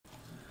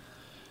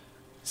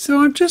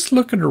So I'm just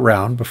looking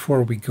around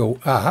before we go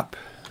up.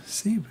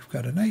 See, we've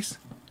got a nice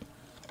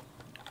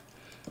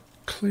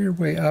clear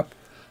way up.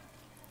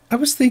 I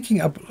was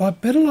thinking, I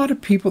bet a lot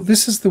of people,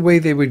 this is the way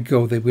they would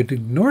go. They would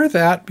ignore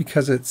that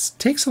because it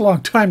takes a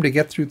long time to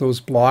get through those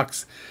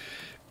blocks.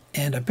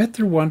 And I bet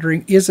they're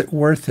wondering, is it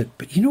worth it?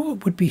 But you know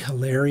what would be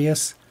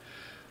hilarious?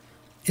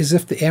 Is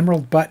if the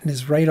emerald button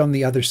is right on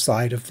the other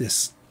side of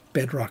this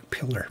bedrock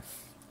pillar.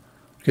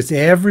 Because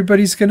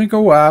everybody's going to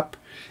go up,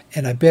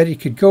 and I bet you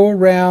could go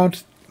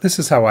around. This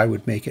is how I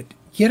would make it.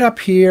 Get up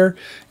here,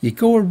 you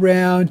go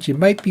around, you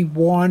might be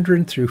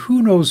wandering through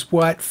who knows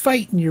what,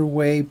 fighting your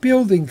way,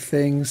 building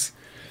things.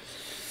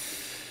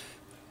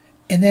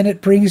 And then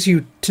it brings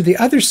you to the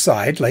other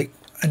side, like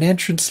an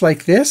entrance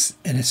like this,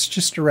 and it's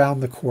just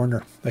around the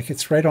corner. Like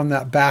it's right on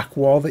that back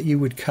wall that you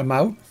would come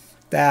out.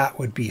 That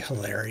would be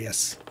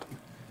hilarious.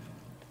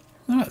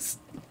 I'm not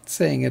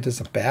saying it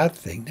is a bad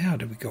thing. Now,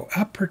 do we go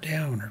up or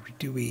down, or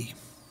do we...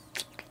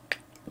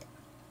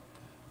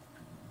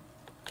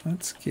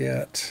 Let's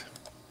get...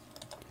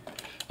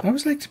 I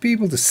always like to be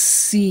able to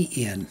see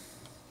in.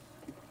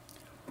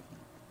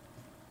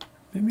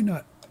 Maybe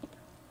not.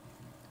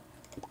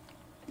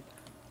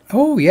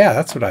 Oh, yeah,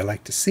 that's what I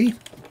like to see.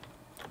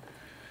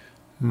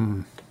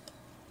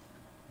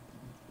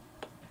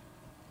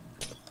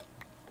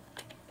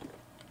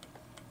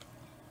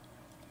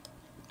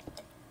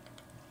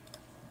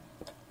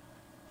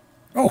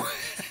 Oh,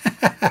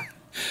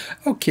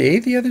 okay,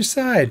 the other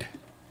side.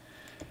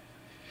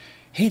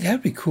 Hey, that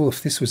would be cool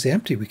if this was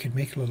empty. We could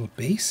make a little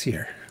base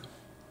here.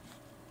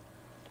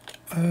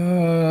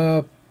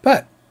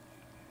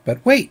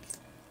 But wait,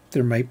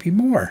 there might be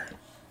more.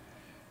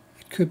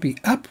 It could be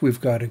up we've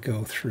got to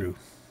go through.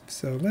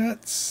 So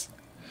let's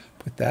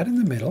put that in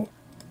the middle.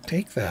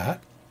 Take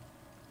that.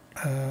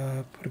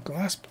 Put a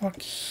glass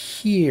block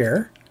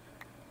here.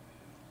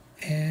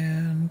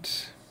 And...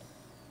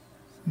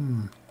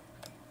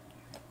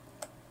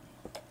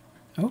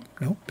 Oh,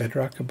 no,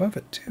 bedrock above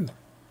it too.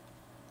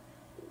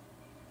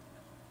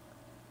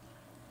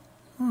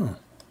 Huh.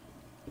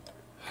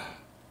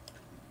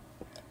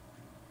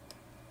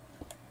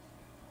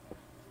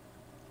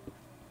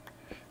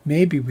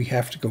 Maybe we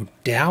have to go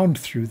down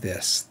through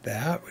this.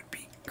 That would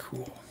be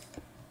cool.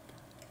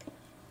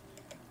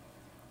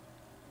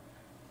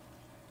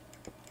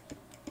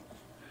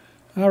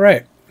 All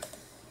right.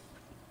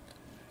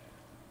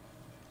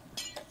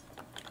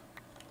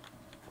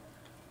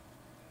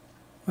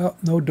 Well,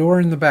 no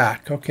door in the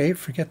back. Okay,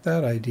 forget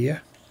that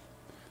idea.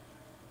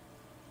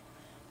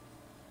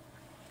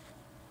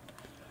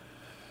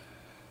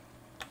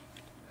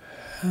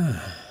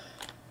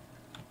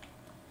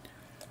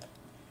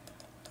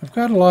 I've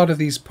got a lot of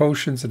these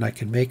potions and I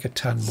can make a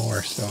ton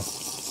more, so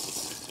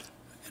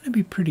I'm going to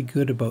be pretty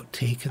good about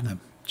taking them.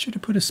 Should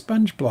have put a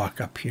sponge block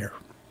up here.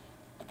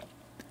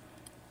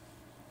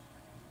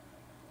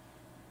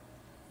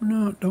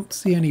 No, don't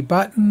see any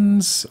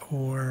buttons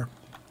or...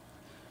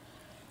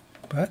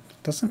 But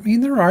doesn't mean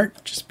there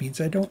aren't, just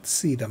means I don't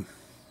see them.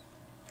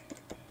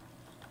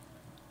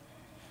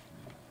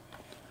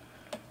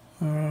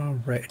 All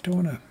right, I don't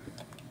want to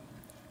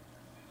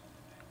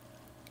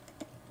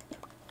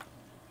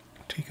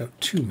take out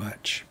too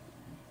much.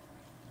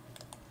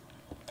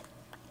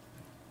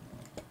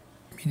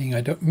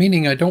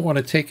 Meaning I don't want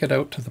to take it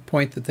out to the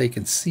point that they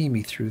can see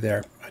me through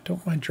there. I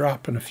don't mind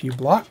dropping a few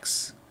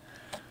blocks.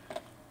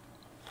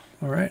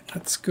 All right,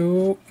 let's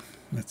go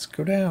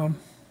down.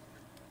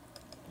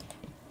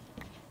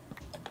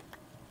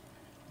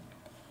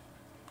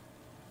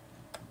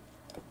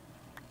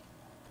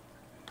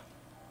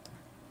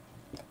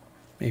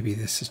 Maybe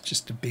this is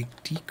just a big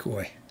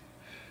decoy.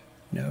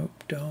 Nope,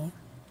 don't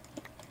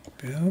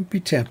be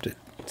tempted.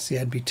 See,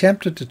 I'd be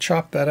tempted to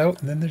chop that out,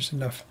 and then there's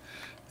enough.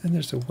 Then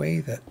there's a way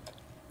that...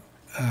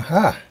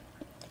 Aha!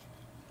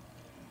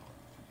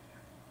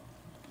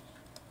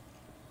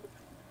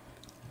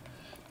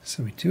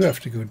 So we do have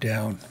to go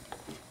down.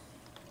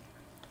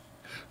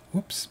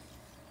 Whoops.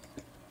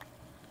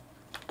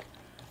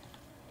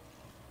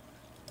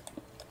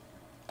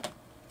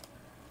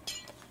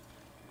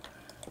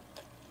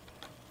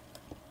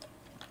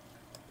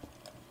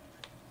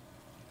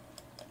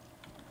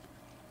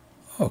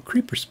 Oh,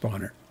 creeper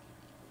spawner.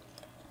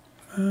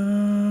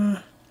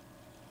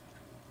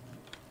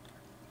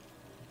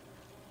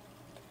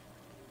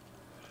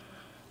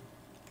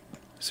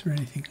 Is there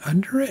anything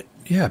under it?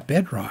 Yeah,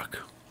 bedrock.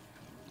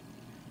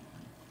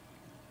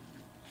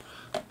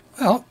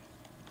 Well,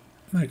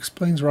 that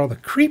explains where all the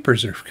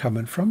creepers are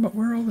coming from, but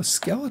where are all the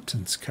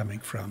skeletons coming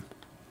from?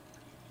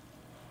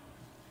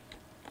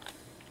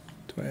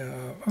 Do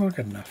I, oh,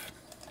 good enough.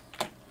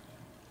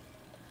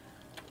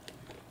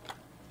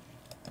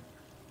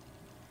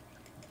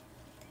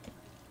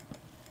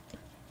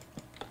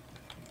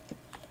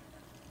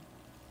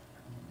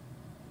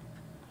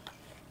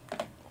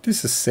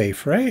 This is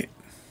safe, right?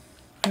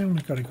 I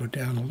only got to go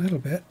down a little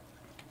bit.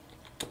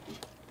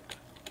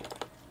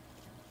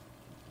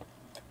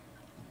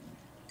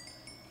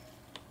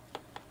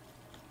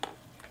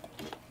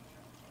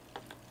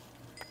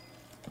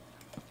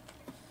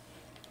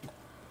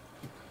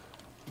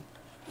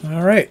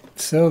 All right,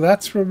 so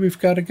that's where we've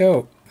got to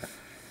go.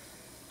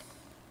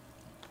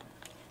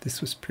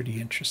 This was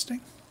pretty interesting.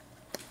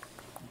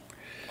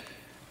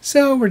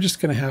 So we're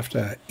just going to have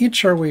to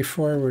inch our way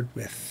forward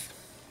with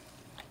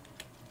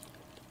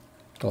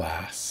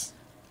glass.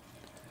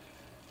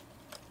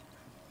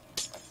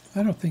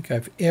 I don't think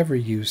I've ever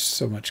used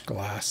so much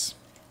glass.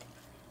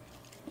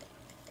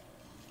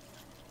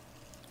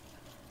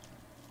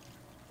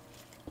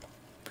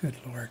 Good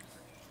Lord.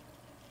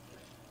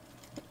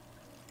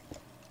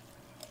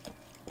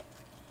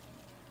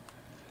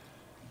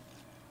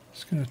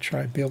 Just going to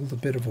try build a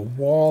bit of a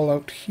wall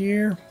out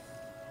here.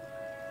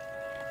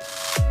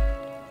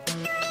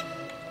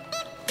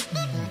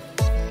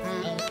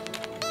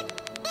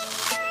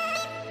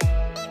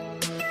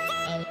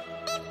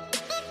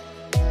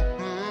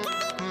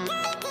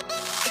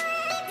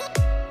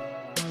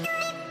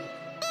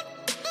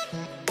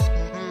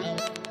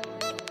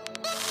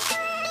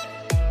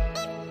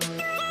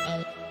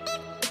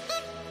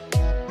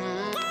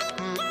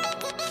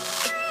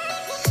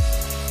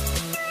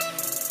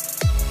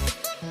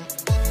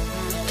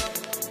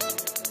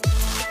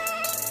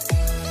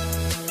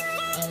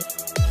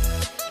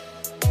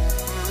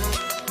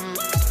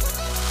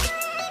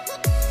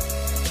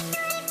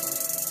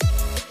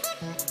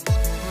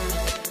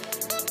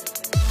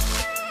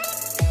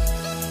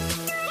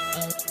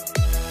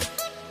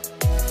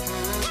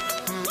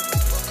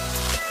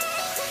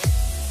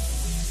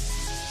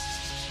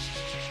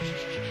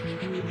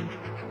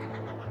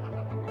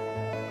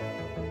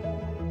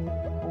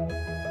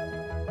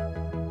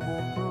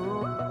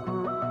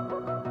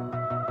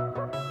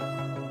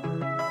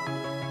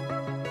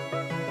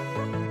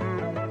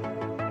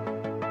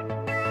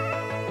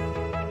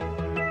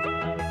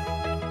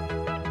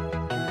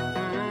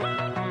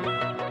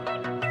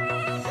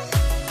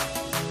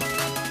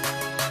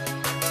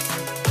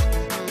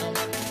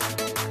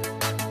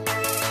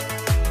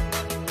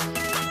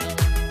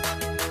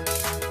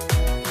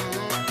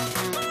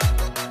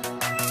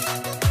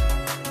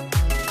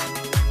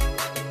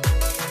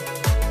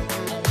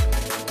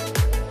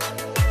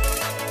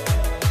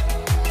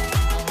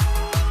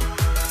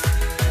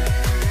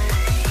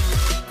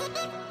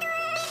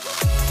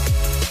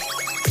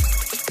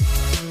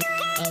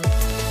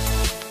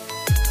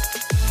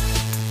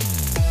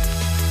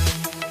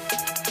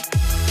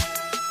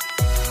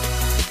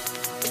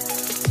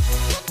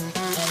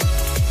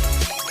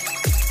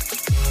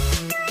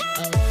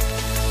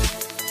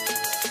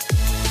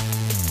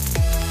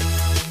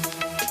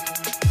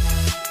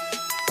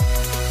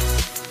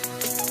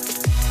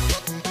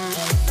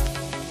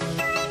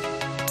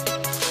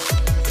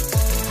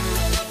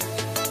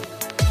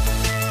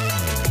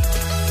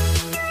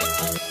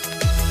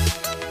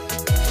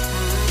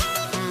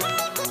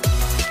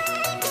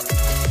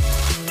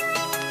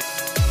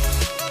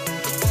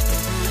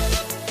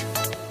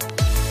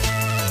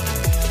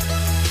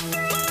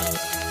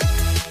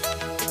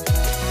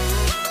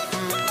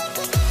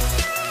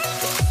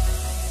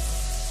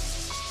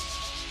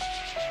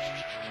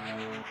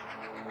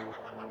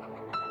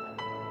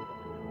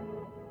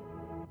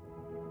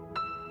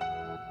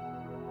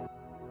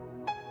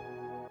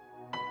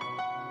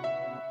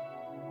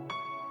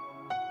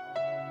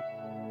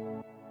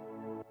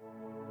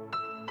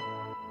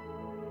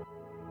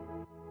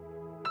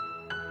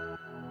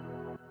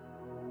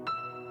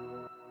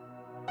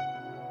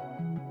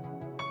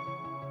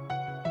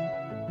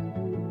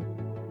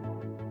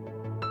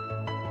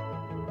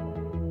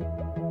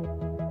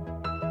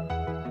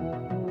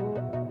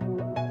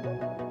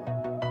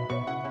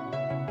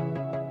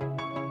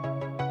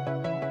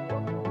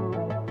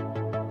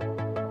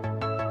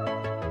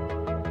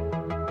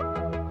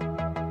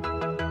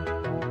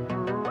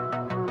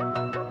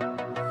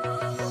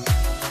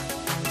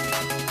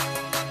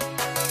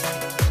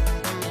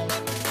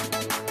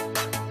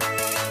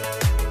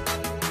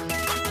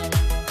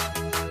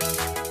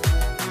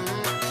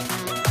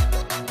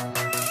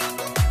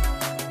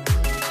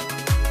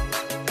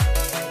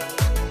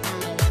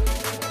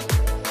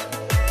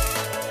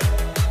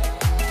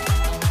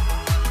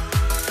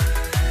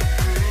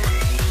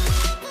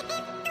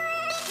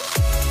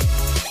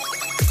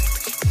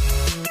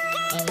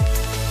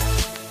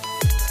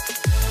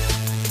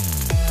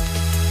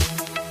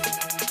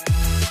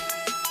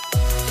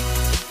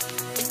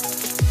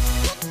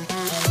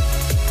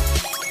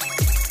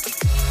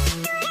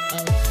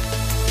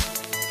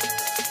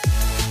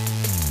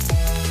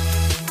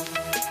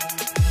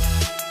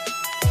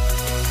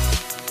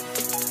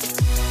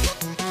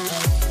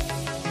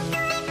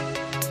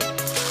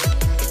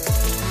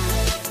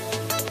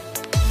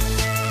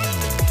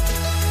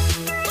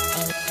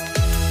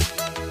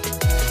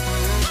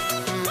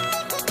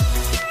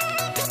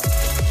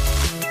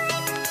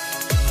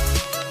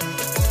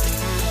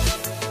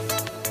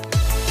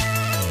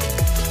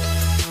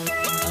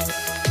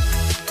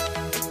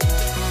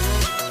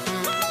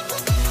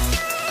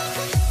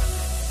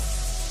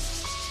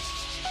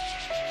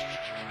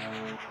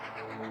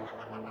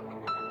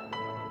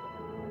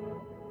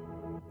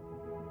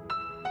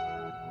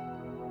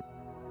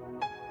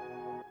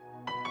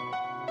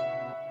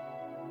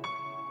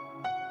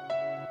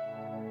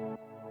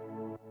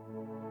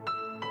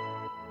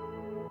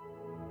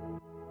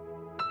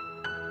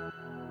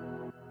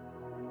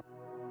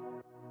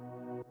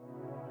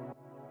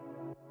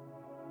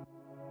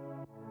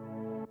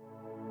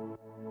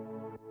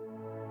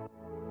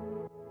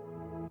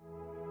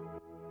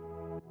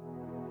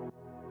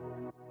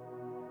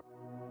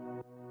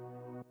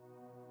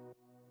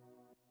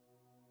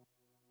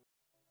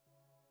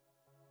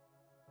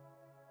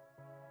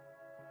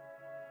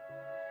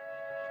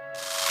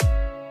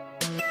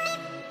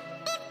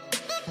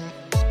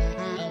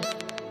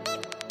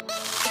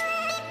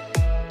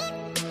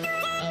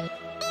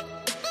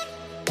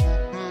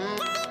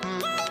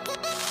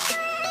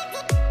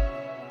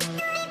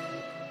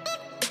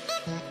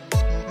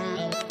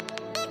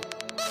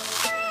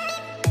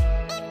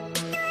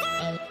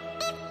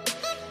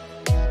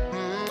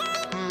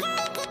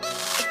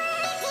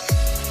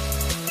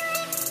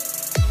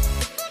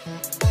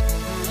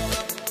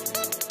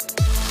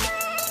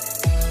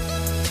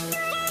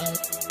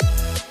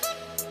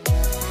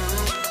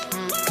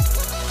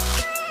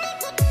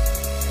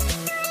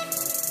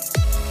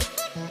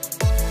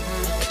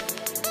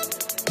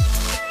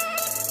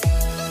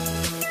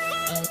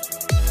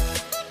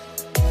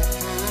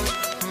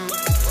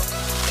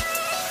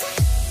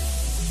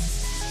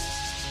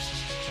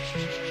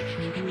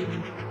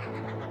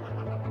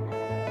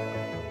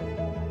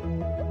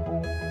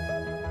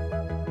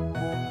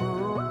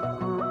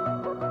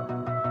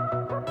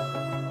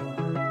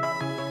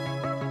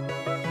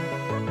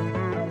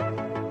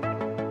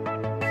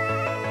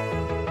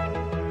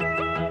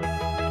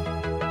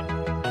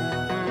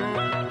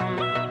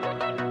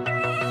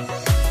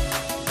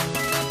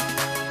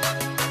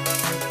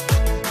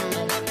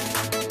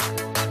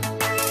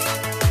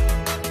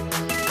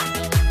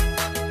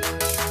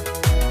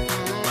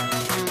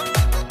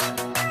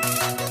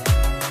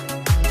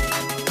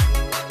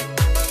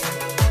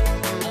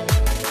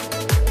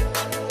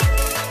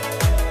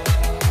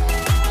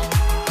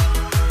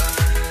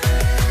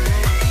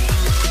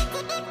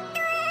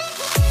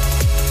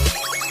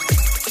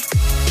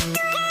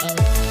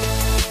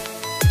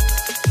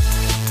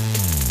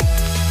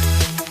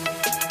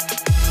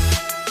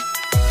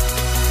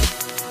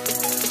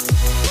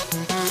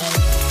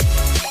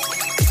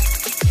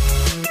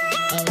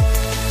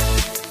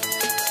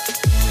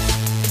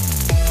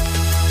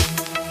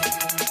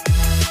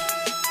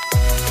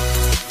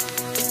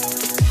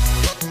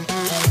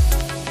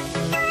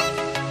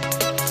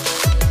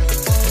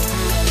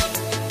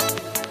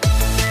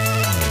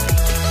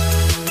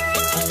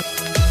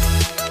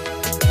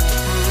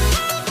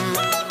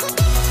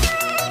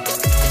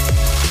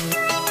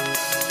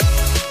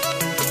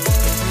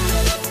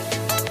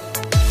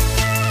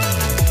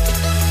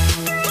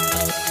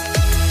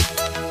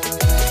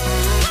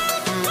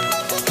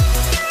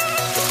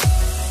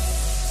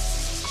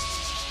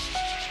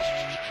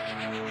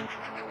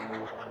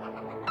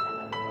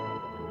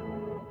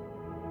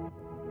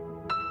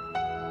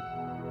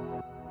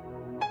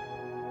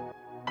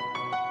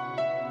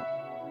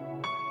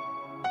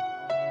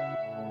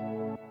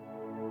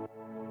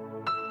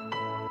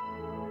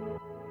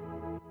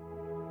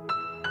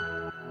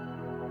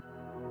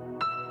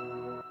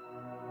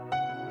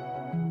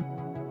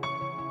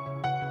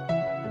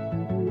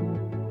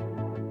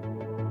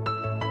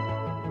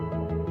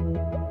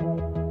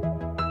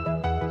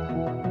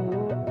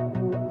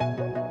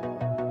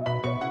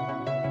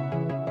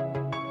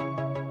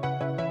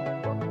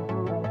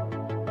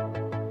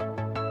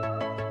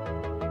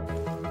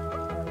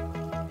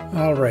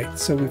 All right,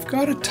 so we've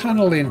got a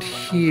tunnel in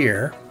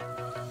here.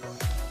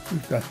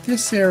 We've got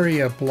this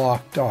area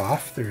blocked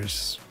off.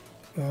 There's,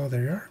 oh,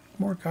 there are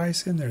more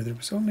guys in there. There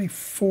was only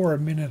 4 a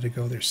minute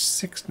ago. There's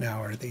 6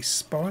 now. Are they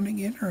spawning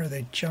in or are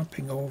they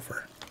jumping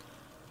over?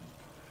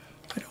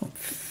 I don't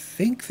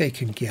think they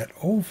can get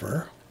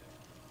over.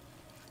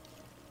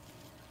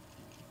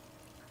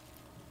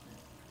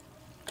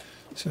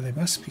 So they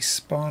must be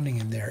spawning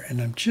in there.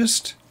 And I'm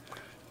just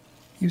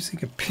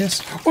using a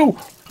pistol.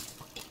 Oh!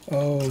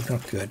 Oh,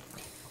 not good.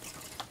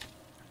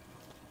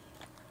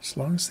 As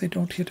long as they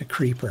don't hit a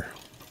creeper.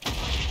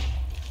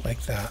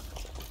 Like that.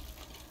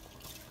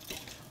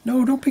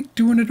 No, don't be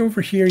doing it over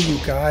here, you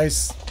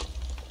guys.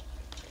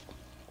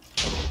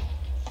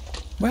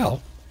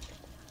 Well,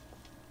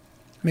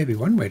 maybe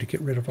one way to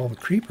get rid of all the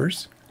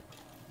creepers.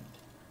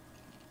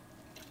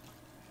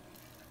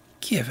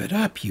 Give it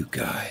up, you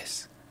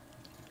guys.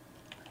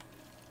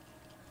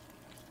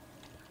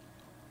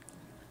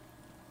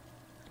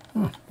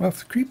 Oh, well, if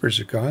the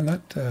creepers are gone,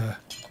 that...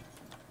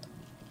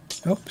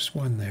 Oops,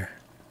 one there.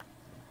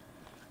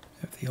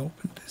 Have they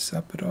opened this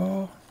up at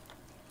all?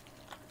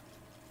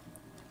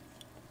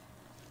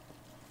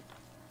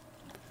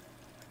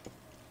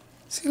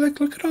 See, like,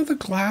 look at all the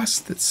glass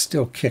that's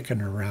still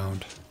kicking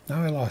around.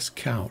 Now I lost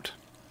count.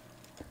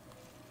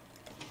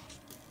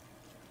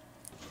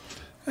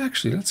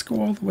 Actually, let's go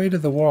all the way to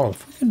the wall.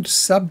 If we can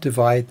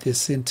subdivide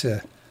this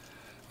into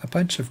a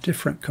bunch of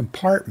different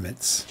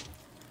compartments,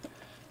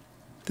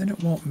 then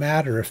it won't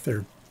matter if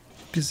they're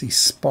busy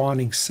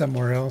spawning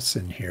somewhere else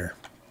in here.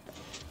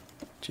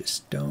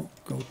 Just don't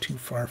go too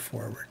far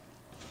forward.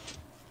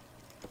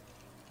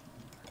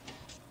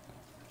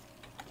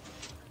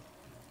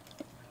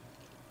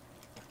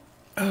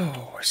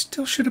 Oh, I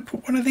still should have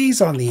put one of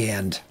these on the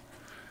end.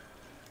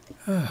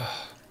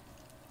 Oh.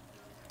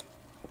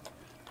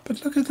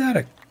 But look at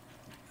that.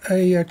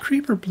 A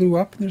creeper blew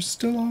up and there's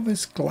still all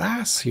this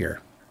glass here.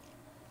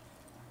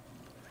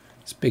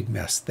 It's a big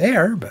mess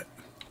there, but...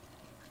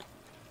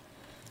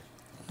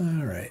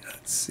 All right,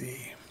 let's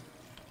see.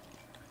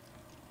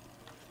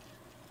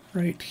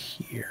 Right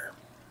here.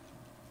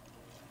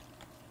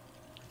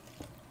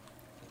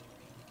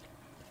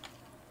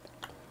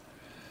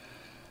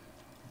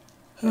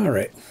 All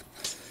right.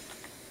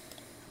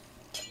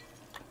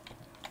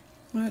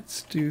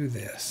 Let's do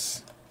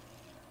this.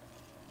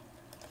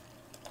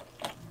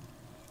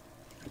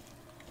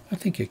 I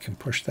think it can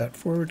push that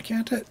forward,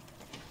 can't it?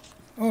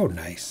 Oh,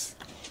 nice.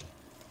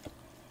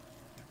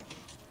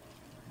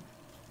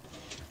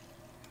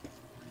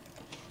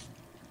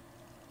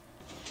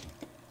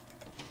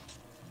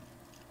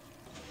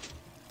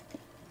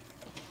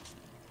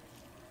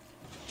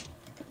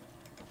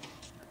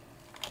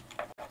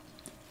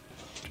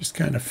 Just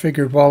kind of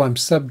figured while I'm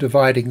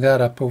subdividing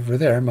that up over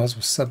there, I might as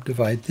well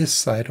subdivide this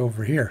side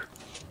over here.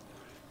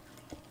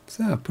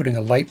 So I'm putting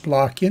a light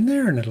block in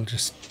there and it'll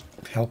just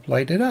help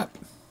light it up.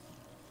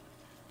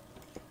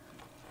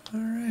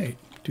 All right,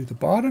 do the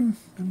bottom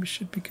and we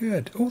should be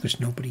good. Oh, there's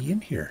nobody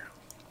in here.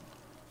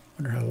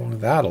 Wonder how long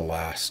that'll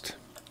last.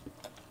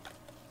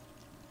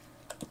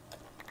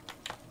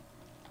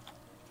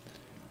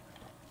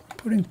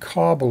 Putting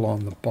cobble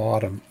on the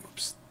bottom.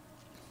 Oops.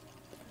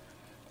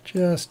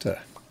 Just to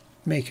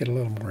make it a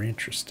little more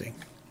interesting.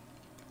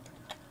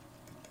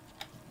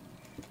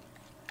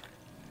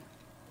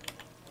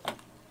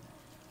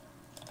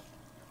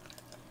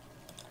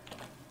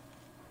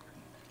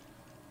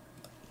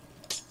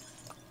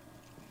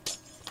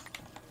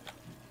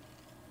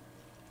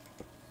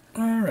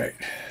 All right.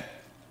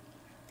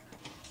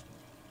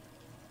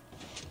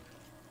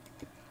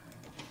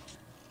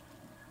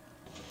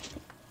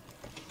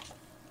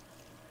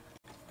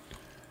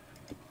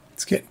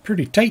 It's getting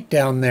pretty tight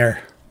down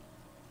there.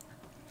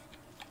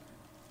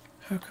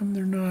 How come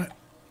they're not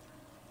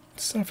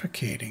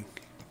suffocating?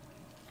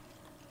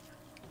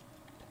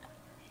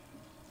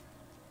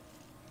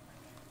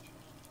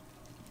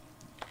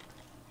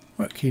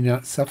 What, can you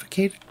not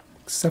suffocate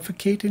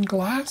in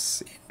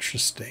glass?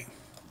 Interesting.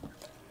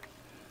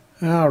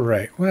 All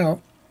right,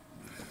 well,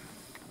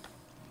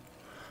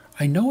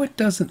 I know it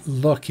doesn't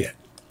look it,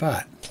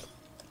 but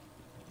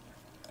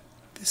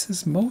this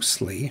is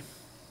mostly,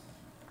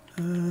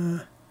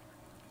 let's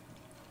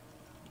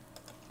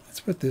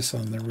put this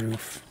on the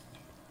roof.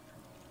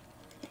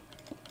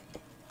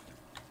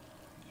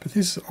 But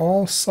this is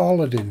all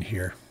solid in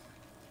here.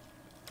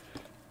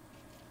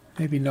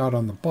 Maybe not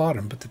on the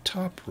bottom, but the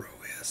top row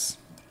is.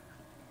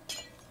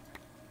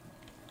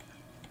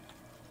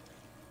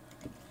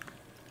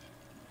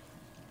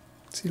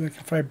 See, like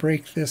if I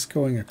break this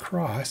going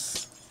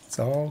across, it's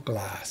all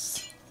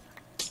glass.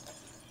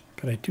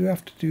 But I do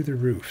have to do the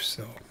roof,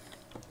 so.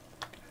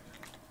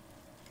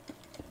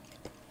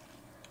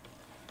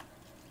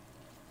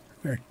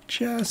 We're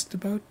just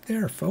about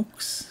there,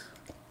 folks.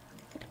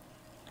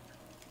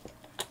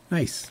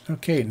 Nice.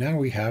 Okay, now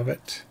we have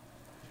it.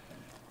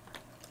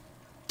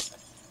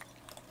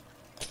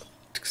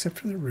 Except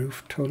for the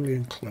roof, totally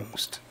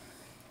enclosed.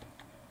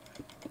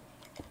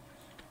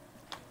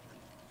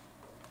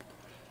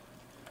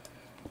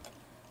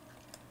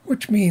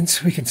 which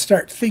means we can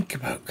start thinking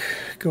about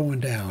going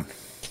down.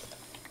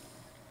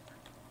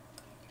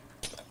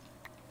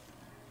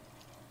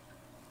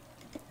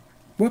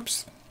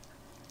 Whoops.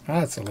 Ah,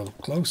 that's a little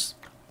close.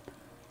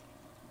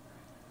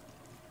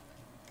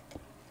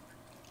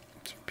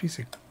 It's a piece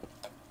of...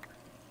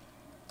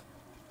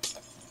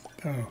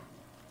 Oh.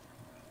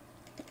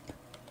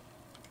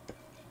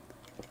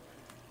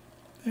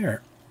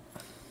 There.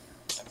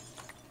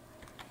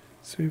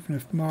 So even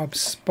if mobs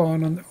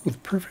spawn on the... Oh, the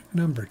perfect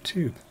number,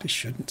 too. They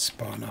shouldn't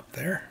spawn up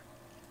there.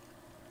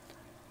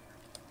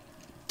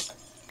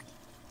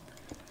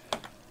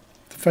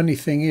 The funny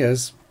thing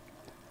is,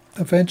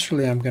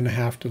 eventually I'm going to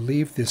have to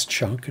leave this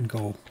chunk and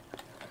go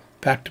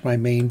back to my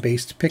main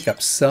base to pick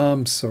up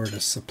some sort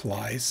of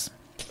supplies.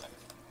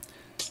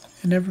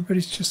 And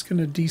everybody's just going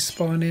to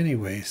despawn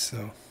anyway,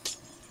 so...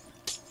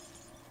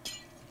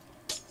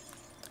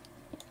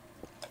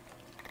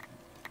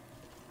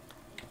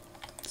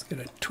 Get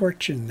a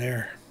torch in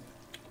there.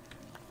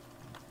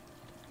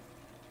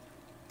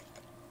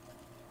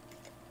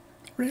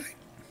 Really?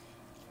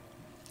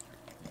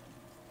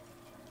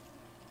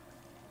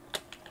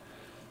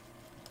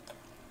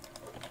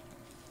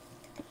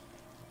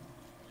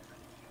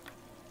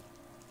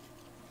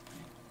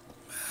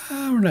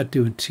 We're not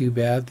doing too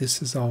bad.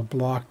 This is all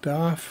blocked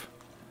off.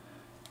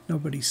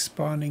 Nobody's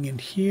spawning in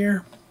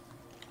here.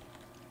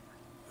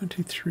 1,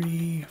 2,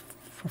 3,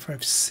 4,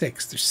 5,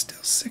 6. There's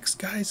still 6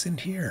 guys in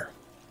here.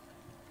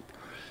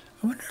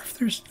 I wonder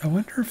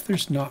if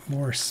there's not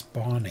more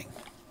spawning.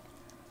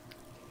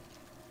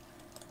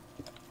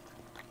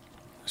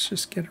 Let's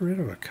just get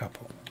rid of a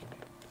couple.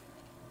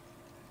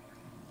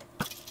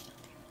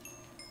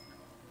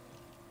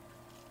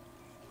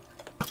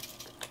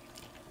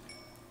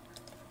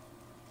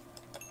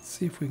 Let's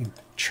see if we can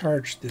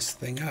charge this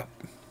thing up.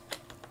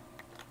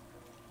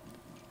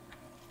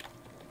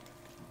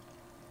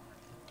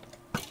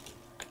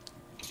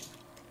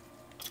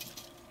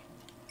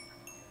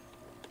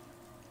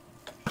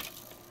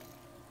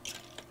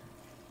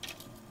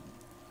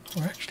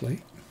 Or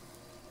actually,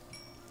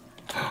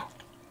 oh,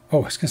 I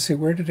was going to say,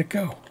 where did it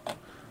go?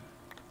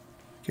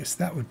 Guess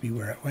that would be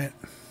where it went.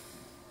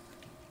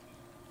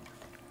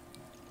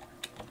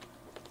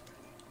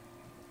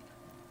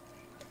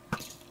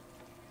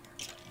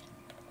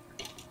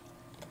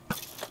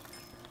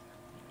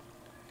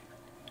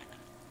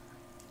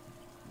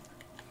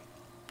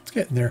 It's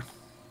getting there.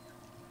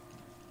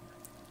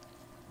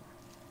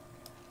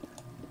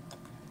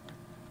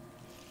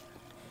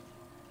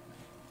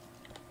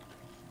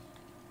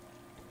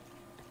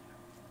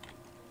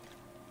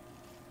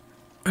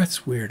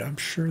 That's weird. I'm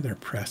sure they're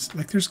pressed.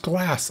 Like, there's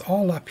glass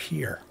all up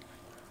here.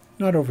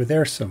 Not over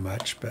there so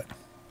much, but...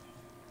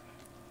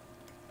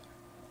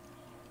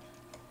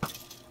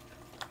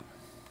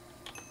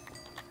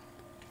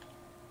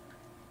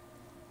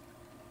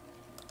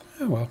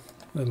 Oh, well,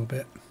 a little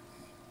bit.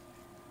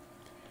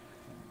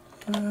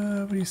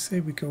 What do you say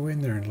we go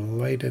in there and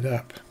light it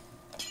up?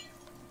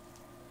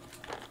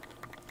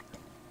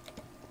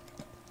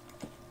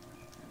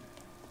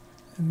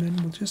 And then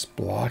we'll just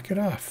block it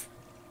off.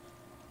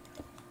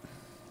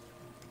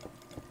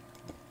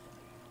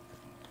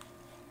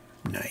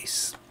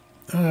 Nice.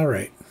 All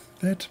right.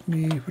 Let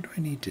me... What do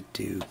I need to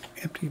do?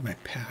 Empty my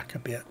pack a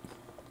bit.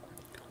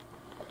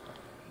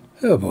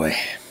 Oh, boy.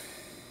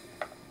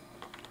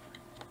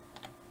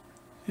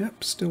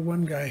 Yep, still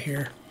one guy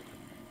here.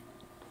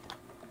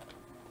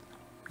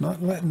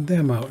 Not letting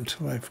them out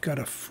until I've got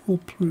a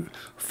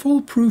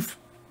foolproof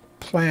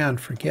plan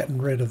for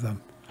getting rid of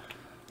them.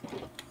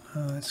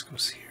 This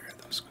goes here.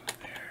 Those go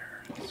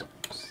there. This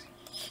goes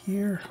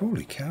here.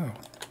 Holy cow.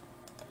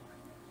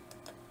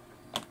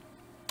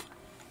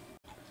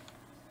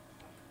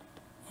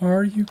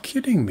 Are you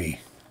kidding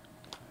me?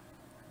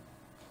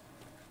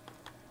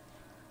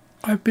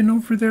 I've been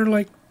over there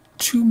like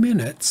 2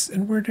 minutes,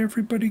 and where'd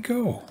everybody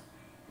go?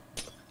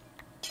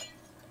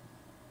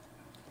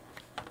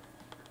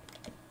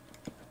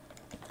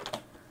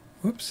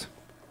 Whoops.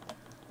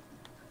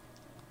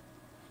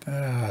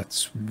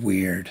 That's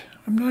weird.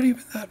 I'm not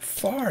even that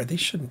far. They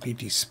shouldn't be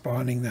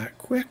despawning that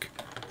quick.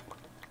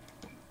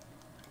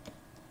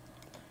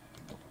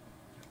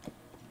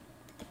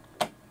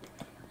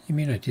 You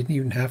mean I didn't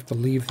even have to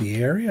leave the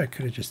area? I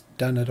could have just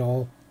done it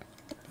all.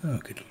 Oh,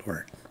 good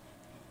Lord.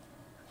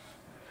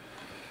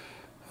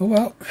 Oh,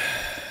 well.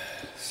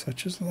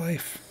 Such is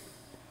life.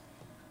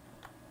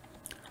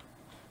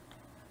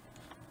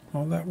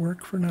 All that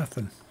work for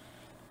nothing.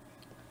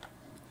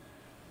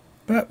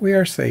 But we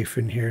are safe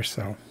in here,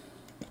 so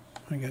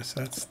I guess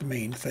that's the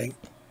main thing.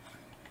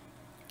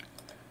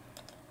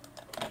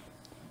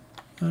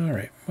 All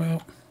right,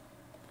 well,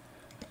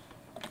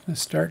 I'm going to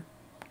start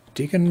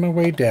digging my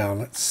way down.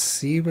 Let's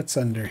see what's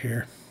under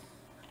here.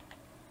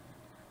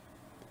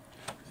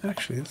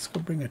 Actually, let's go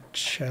bring a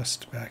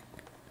chest back.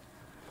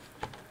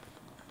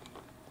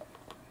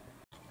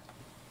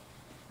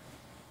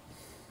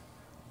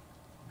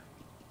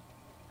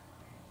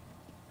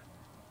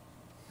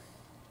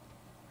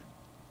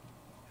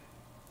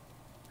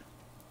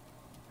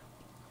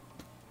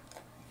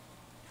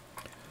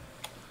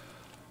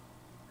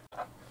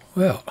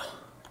 Well,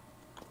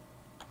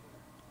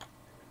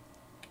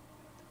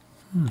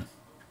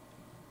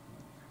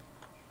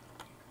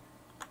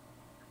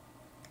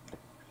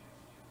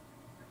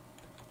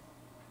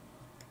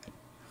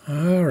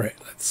 all right,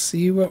 let's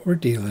see what we're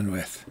dealing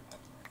with.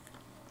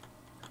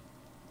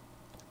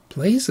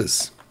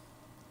 Blazes.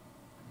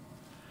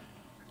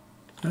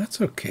 That's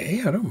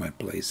okay, I don't mind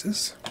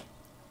blazes.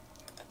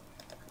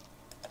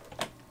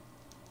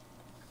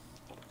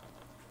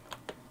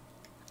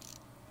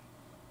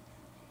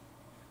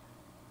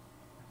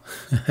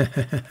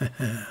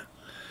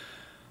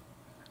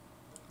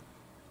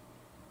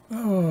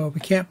 Oh, we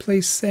can't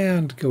place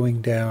sand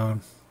going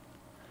down.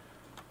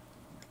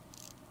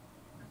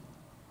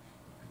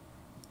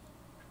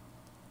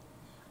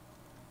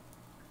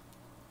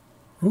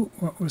 Oh,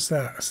 what was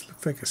that? This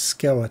looked like a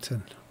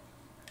skeleton.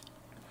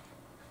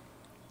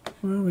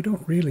 Well, we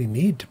don't really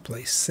need to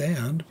place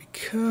sand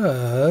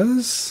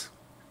because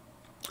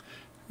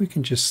we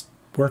can just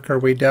work our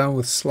way down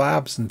with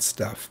slabs and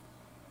stuff.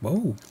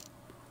 Whoa.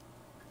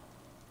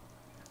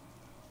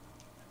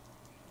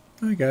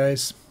 Hi,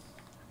 guys.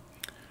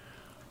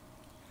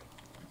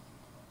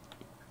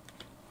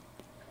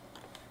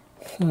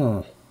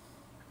 Well,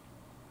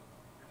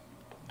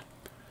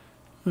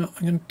 I'm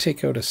going to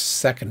take out a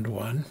second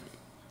one.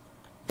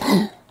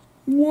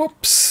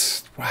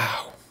 Whoops.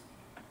 Wow.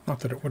 Not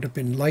that it would have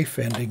been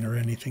life-ending or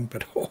anything,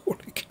 but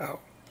holy cow.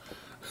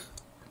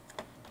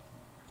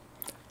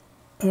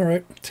 All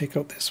right, take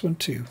out this one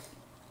too.